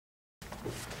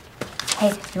Hey,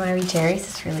 you want to read Jerry's?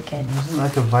 It's really good. Isn't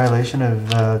like a violation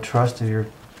of trust of your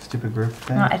stupid group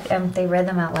thing? No, they read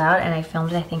them out loud and I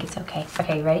filmed it. I think it's okay.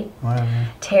 Okay, you ready? Whatever.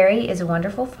 Terry is a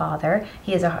wonderful father.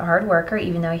 He is a hard worker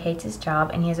even though he hates his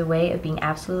job, and he has a way of being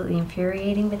absolutely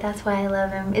infuriating, but that's why I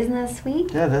love him. Isn't that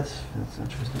sweet? Yeah, that's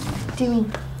interesting. Do me.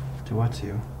 Do what to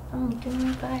you? Oh, do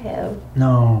my bio.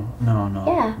 No.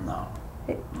 Yeah. No.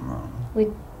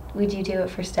 Would you do it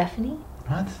for Stephanie?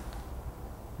 What?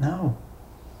 No.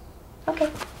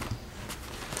 Okay.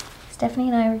 Stephanie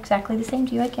and I are exactly the same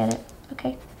to you. I get it.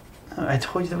 Okay. I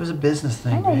told you that was a business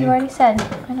thing. I know, you already said.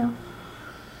 I know.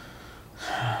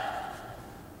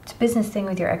 It's a business thing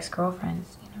with your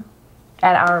ex-girlfriends, you know.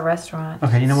 At our restaurant.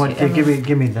 Okay, you know what?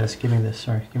 Give me this. Give me this.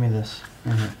 Sorry. Give me this.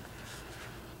 Right here.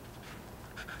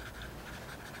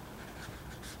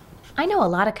 I know a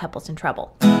lot of couples in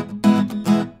trouble.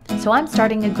 So I'm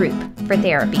starting a group for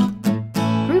therapy.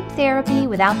 Group therapy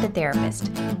without the therapist.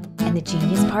 And the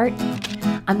genius part?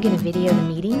 I'm gonna video the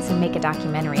meetings and make a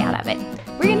documentary out of it.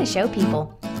 We're gonna show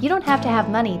people you don't have to have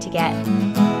money to get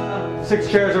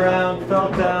 6 chairs around,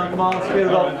 felt down, come on, speed it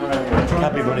up. I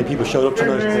can't believe how many people showed up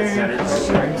tonight.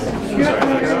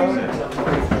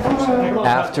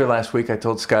 After last week, I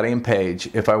told Scotty and Paige,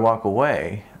 if I walk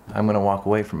away, I'm gonna walk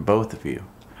away from both of you.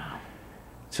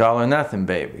 It's all or nothing,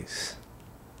 babies.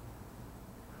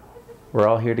 We're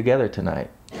all here together tonight.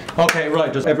 Okay,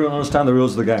 right, does everyone understand the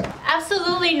rules of the game?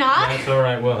 Absolutely not. That's all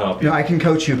right, we'll help you. I can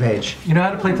coach you, Paige. You know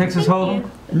how to play Texas Hold'em?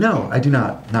 No, I do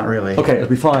not. Not really. Okay, it'll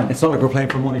be fine. It's not like we're playing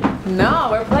for money. No,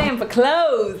 we're playing for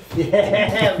clothes.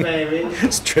 Yeah, baby.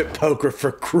 Strip poker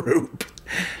for group.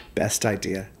 Best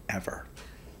idea ever.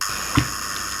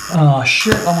 Oh,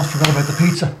 shit, almost forgot about the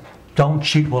pizza. Don't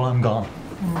cheat while I'm gone.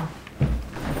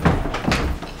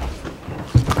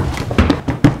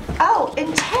 Oh,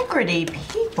 integrity,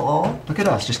 people. Look at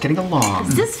us, just getting along.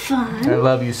 Is this fun? I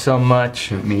love you so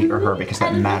much. Me or her, because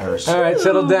that matters. All right,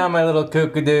 settle down, my little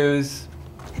kookadoos.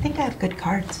 I think I have good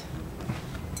cards.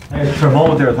 Hey, for a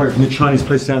moment there, I thought you were from the Chinese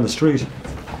place down the street.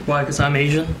 Why, because I'm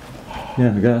Asian?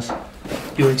 Yeah, I guess.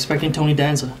 You were expecting Tony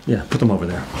Danza. Yeah, put them over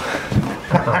there.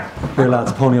 Here,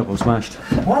 lads, pony up, I'm smashed.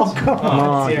 What? Come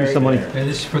on, give me some money. Hey,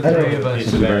 this is for the three of us.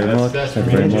 Thank you very much. Thank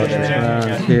you very much.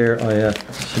 And here,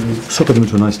 suck them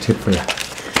into a nice tip for you.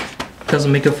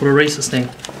 Doesn't make up for the racist thing.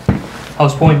 I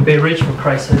was born Bay Ridge, for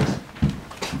Christ's sake.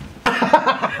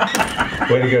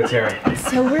 Way to go, Terry.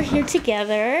 So we're here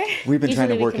together. We've been trying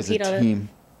to work as a team.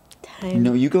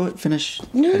 No, you go finish.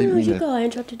 No, you go. I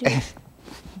interrupted you.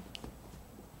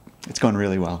 It's going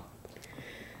really well.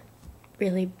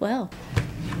 Really well.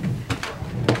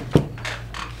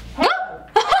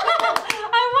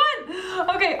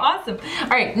 Okay, awesome. All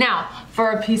right, now,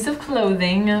 for a piece of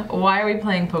clothing, why are we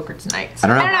playing poker tonight? I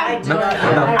don't know.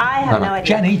 I have no idea.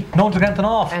 Jenny, no one's anything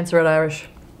off. Answer it Irish.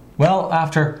 Well,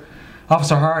 after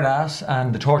Officer Hardass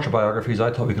and the torture biographies,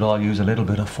 I thought we could all use a little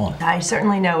bit of fun. I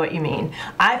certainly know what you mean.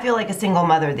 I feel like a single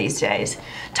mother these days.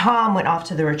 Tom went off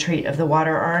to the retreat of the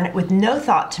water urn with no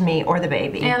thought to me or the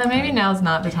baby. Yeah, then maybe now's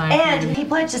not the time. And he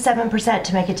pledged to 7%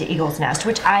 to make it to Eagle's Nest,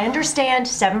 which I understand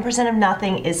 7% of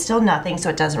nothing is still nothing, so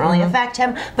it doesn't really affect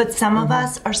him. But some of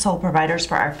us are sole providers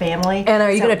for our family. And are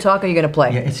you going to talk or are you going to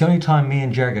play? Yeah, it's the only time me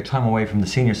and Jer get time away from the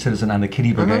senior citizen and the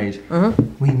kiddie brigade.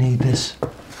 We need this.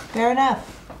 Fair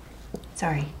enough.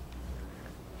 Sorry.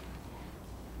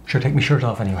 Sure, take my shirt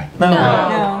off anyway. No.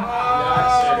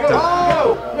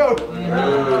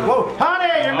 Whoa,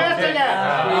 honey, you're missing it!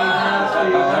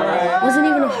 It wasn't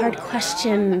even a hard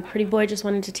question. Pretty boy just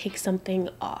wanted to take something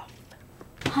off.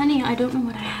 Honey, I don't know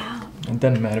what I have. It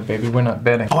doesn't matter, baby. We're not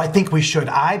betting. Oh, I think we should.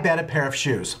 I bet a pair of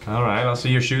shoes. All right, I'll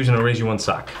see your shoes and I'll raise you one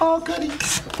sock. Oh, goody.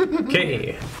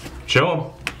 Okay, show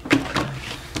them.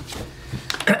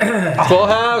 Full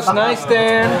house, nice,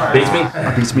 Dan. Beats me?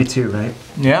 Beats me too, right?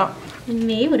 Yeah.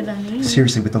 Me? What about me?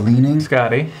 Seriously, with the leaning?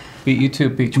 Scotty, beat you too,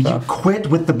 Peach Will you Puff. quit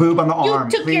with the boob on the arm,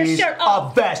 took your please? shirt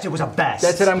off. A vest, it was a vest.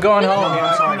 That's it, I'm going home.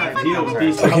 I'm sorry.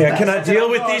 Okay, I cannot deal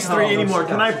with these three anymore.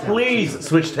 Can I please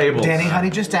switch tables? Danny, honey,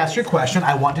 just ask your question.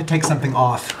 I want to take something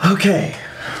off. Okay,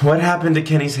 what happened to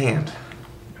Kenny's hand?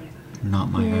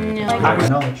 Not my hand.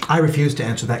 No. I refuse to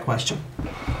answer that question.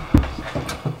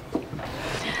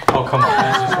 Oh, come on.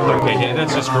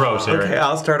 That's just gross, Eric. Okay,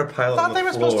 I'll start a pile I thought they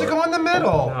were supposed to go in the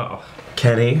middle. Oh.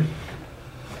 Kenny?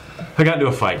 I got into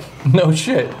a fight. No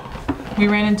shit. We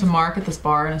ran into Mark at this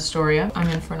bar in Astoria. I'm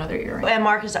in for another earring. And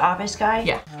Mark is the office guy?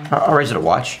 Yeah. I'll raise it a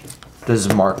watch.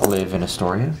 Does Mark live in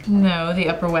Astoria? No, the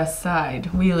Upper West Side.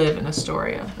 We live in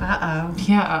Astoria. Uh-oh.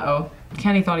 Yeah, uh-oh.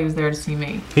 Kenny thought he was there to see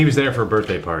me. He was there for a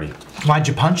birthday party. Why'd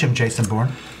you punch him, Jason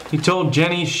Bourne? He told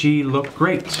Jenny she looked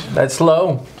great. That's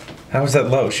low. How was that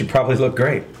low? She probably looked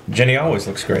great. Jenny always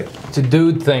looks great. It's a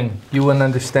dude thing. You wouldn't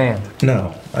understand.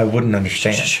 No, I wouldn't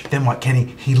understand. Shh. Then what, Kenny?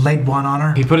 He laid one on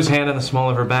her? He put his hand on the small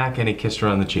of her back and he kissed her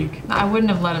on the cheek. I wouldn't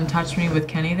have let him touch me with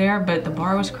Kenny there, but the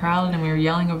bar was crowded and we were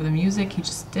yelling over the music. He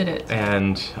just did it.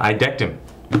 And I decked him.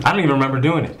 I don't even remember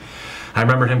doing it. I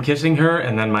remembered him kissing her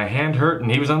and then my hand hurt and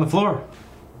he was on the floor.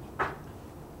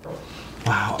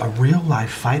 Wow, a real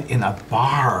life fight in a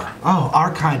bar. Oh,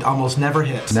 our kind almost never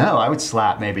hits. No, I would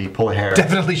slap, maybe pull a hair.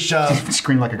 Definitely shove.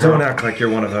 Scream like a girl. Don't act like you're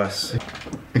one of us.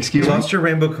 Excuse You me? lost your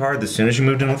rainbow card as soon as you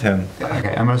moved in with him.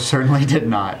 Okay, I most certainly did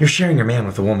not. You're sharing your man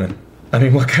with a woman. I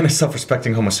mean, what kind of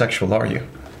self-respecting homosexual are you?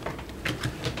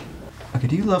 Okay,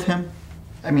 do you love him?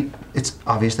 I mean, it's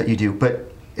obvious that you do, but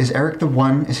is Eric the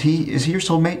one? Is he your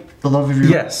soulmate? The love of your...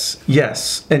 Yes,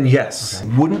 yes, and yes.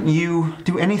 Okay. Wouldn't you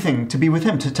do anything to be with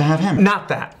him, to have him? Not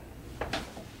that.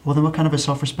 Well, then what kind of a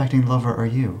self-respecting lover are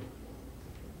you?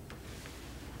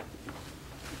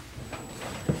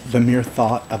 The mere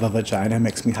thought of a vagina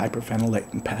makes me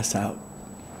hyperventilate and pass out.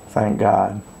 Thank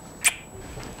God.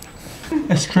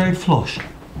 A straight flush.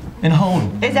 In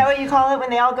home. Is that what you call it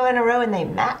when they all go in a row and they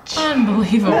match?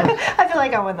 Unbelievable. I feel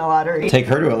like I won the lottery. Take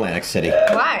her to Atlantic City.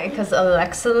 Why? Because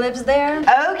Alexa lives there?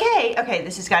 Okay,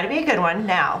 this has got to be a good one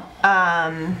now.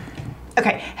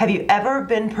 Okay, have you ever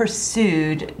been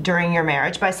pursued during your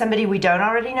marriage by somebody we don't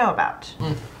already know about?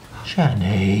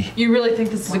 Jenny. You really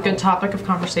think this is a good topic of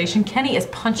conversation? Kenny is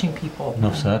punching people.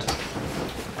 Enough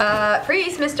said.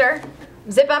 Freeze, mister.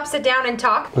 Zip up, sit down, and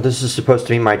talk. Well, this is supposed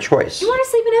to be my choice. You want to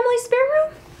sleep in Emily's spare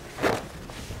room?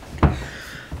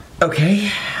 Okay,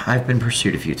 I've been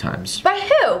pursued a few times. By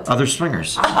who? Other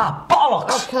swingers. Ah, bollocks!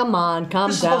 Oh, come on,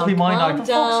 calm This is down. supposed to be my calm night,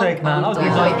 for fuck's sake, man. calm I'll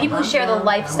down. give People who share the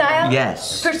lifestyle?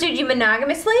 Yes. Pursued you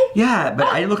monogamously? Yeah, but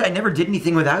I never did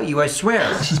anything without you, I swear.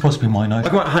 This is supposed to be my night. Oh,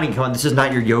 come on, honey, come on, this is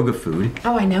not your yoga food.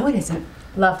 Oh, I know it isn't.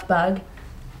 Love bug.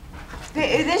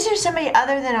 This is somebody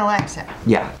other than Alexa.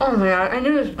 Yeah. Oh my god, I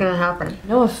knew this was gonna happen.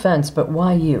 No offense, but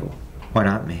why you? Why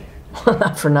not me?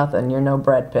 Not for nothing, you're no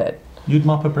Brad Pitt. You'd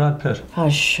mop a Brad Pitt.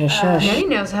 Hush, hush, hush. He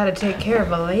knows how to take care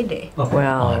of a lady. Oh,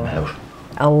 Well,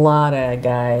 a lot of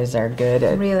guys are good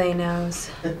at... Really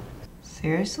knows.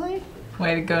 Seriously?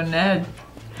 Way to go, Ned.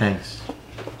 Thanks.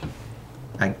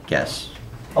 I guess.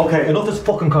 Okay, enough of this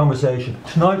fucking conversation.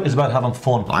 Tonight is about having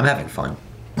fun. Well, I'm having fun.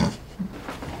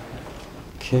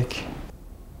 Kick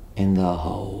in the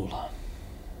hole.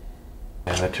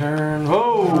 And a turn.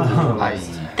 Whoa!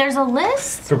 There's a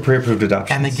list? For pre-approved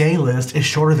adoptions. And the gay list is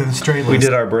shorter than the straight list. We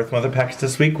did our birth mother package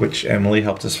this week, which Emily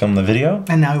helped us film the video.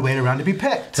 And now we wait around to be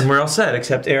picked. And we're all set,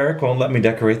 except Eric won't let me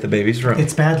decorate the baby's room.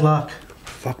 It's bad luck.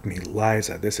 Fuck me,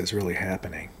 Liza, this is really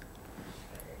happening.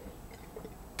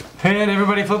 And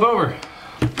everybody flip over.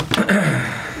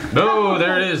 No,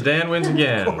 there it is. Dan wins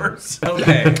again. Of course.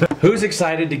 Okay. Who's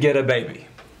excited to get a baby?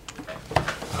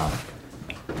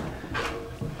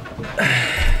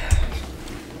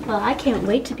 Well, I can't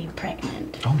wait to be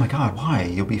pregnant. Oh my god, why?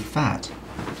 You'll be fat.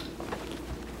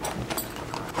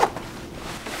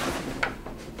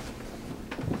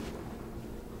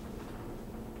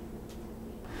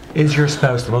 Is your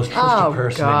spouse the most trusted Oh,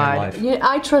 person in your God. life? Yeah,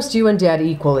 I trust you and Dad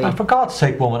equally. And for God's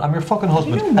sake, woman, I'm your fucking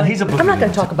husband, and he's a I'm not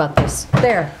going to talk about this.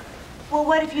 There. Well,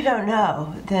 what if you don't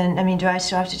know? Then, I mean, do I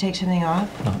still have to take something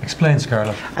off? No, explain,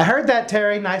 Scarlett. I heard that,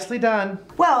 Terry. Nicely done.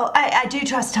 Well, I do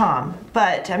trust Tom,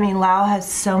 but, I mean, Lau has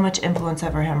so much influence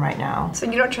over him right now. So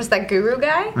you don't trust that guru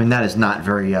guy? I mean, that is not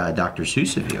very Dr.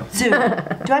 Seuss of you. Sue,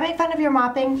 do I make fun of your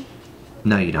mopping?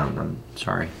 No, you don't. I'm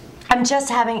sorry. I'm just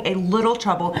having a little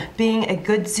trouble being a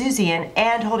good Susian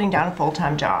and holding down a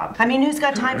full-time job. I mean, who's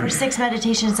got time for 6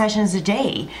 meditation sessions a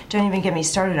day? Don't even get me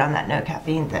started on that no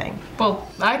caffeine thing. Well,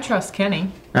 I trust Kenny.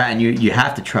 And you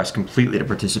have to trust completely to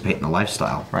participate in the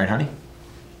lifestyle, right, honey?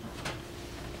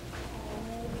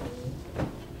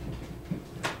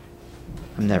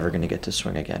 I'm never gonna get to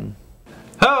swing again.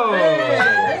 Oh!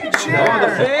 Hey,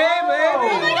 cheers! There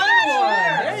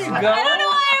you go. I don't know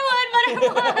why I would,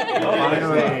 but I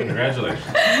would. Congratulations.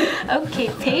 Okay,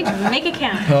 Paige, make it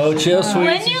count. Oh, chill, sweet.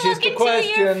 When It's you just look a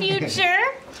into your question. future,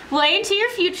 way into your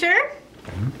future,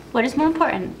 what is more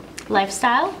important,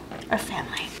 lifestyle or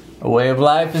family? A way of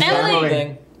life is Family.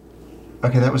 everything.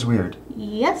 Okay, that was weird.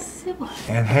 Yes, it was.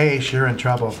 And hey, you're in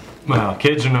trouble. Well,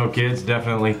 kids or no kids,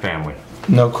 definitely family.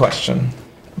 No question.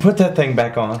 Put that thing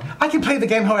back on. I can play the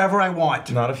game however I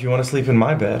want. Not if you want to sleep in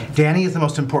my bed. Danny is the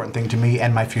most important thing to me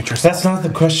and my future self. That's not the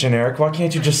question, Eric. Why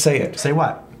can't you just say it? Say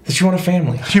what? That you want a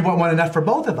family. You want one enough for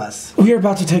both of us. We are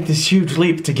about to take this huge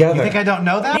leap together. You think I don't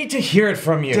know that? I need to hear it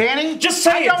from you. Danny? Just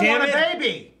say I it, don't damn want it. a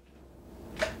baby.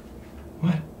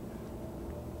 What?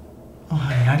 Oh,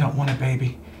 honey, I don't want a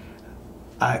baby.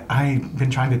 I've been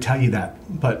trying to tell you that,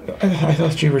 but I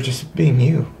thought you were just being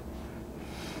you.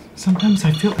 sometimes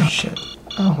I feel... Shit.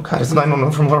 Oh, guys,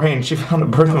 911 from Lorraine. She found a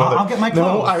birth mother. I'll get my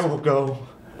No, clothes. I will go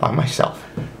by myself.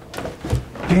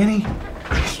 Danny,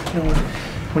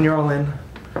 when you're all in,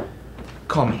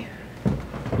 call me.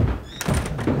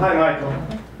 Hi, Michael.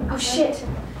 Oh shit.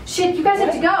 Shit, you guys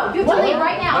have to go. You have to leave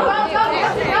right now. Go,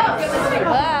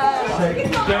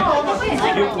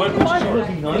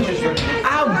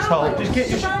 Ouch! Just get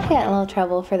your... I got a little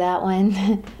trouble for that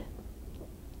one.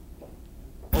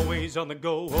 Always on the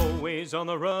go, always on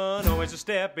the run, always a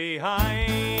step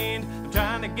behind. I'm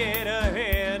trying to get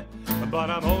ahead, but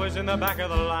I'm always in the back of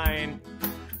the line.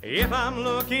 If I'm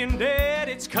looking dead,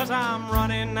 it's 'cause I'm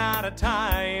running out of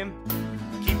time.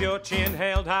 Keep your chin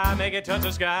held high, make it touch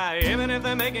the sky, even if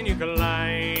they're making you climb.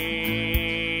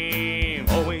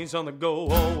 Always on the go,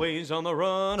 always on the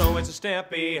run, always a step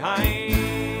behind.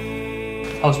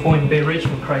 I was born in Bay Ridge,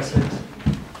 for Christ's sakes.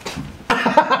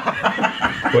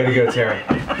 Way to go, Terry.